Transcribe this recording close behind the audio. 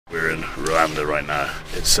We're in Rwanda right now.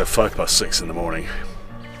 It's 6:05 in the morning.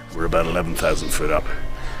 We're about 11,000 foot up.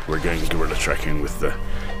 We're going gorilla trekking with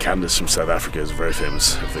Candice from South Africa, is a very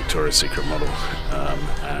famous Victoria's Secret model,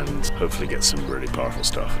 and hopefully get some really powerful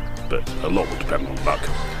stuff. But a lot will depend on luck.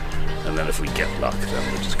 And then if we get luck,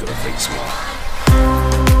 then we're just going to think smart.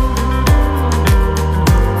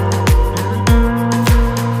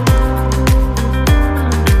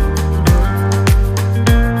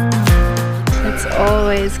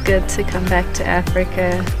 Always good to come back to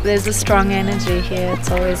Africa. There's a strong energy here.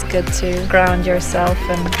 It's always good to ground yourself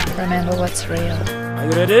and remember what's real. Are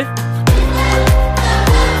you ready?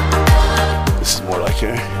 This is more like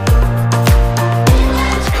it's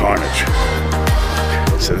carnage.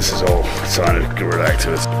 So this is all a sign of guerrilla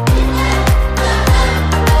activists.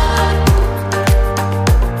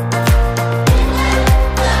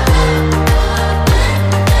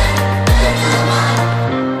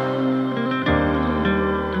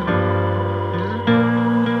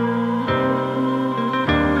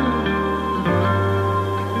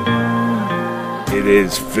 It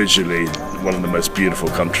is visually one of the most beautiful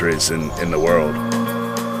countries in the world.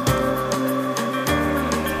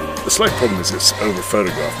 The slight problem is it's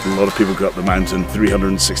over-photographed. A lot of people go up the mountain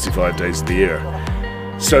 365 days of the year.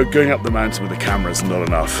 So going up the mountain with a camera is not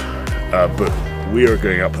enough. But we are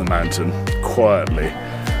going up the mountain quietly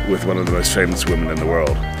with one of the most famous women in the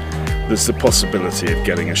world. There's the possibility of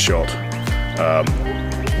getting a shot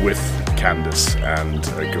with Candice and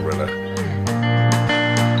a gorilla.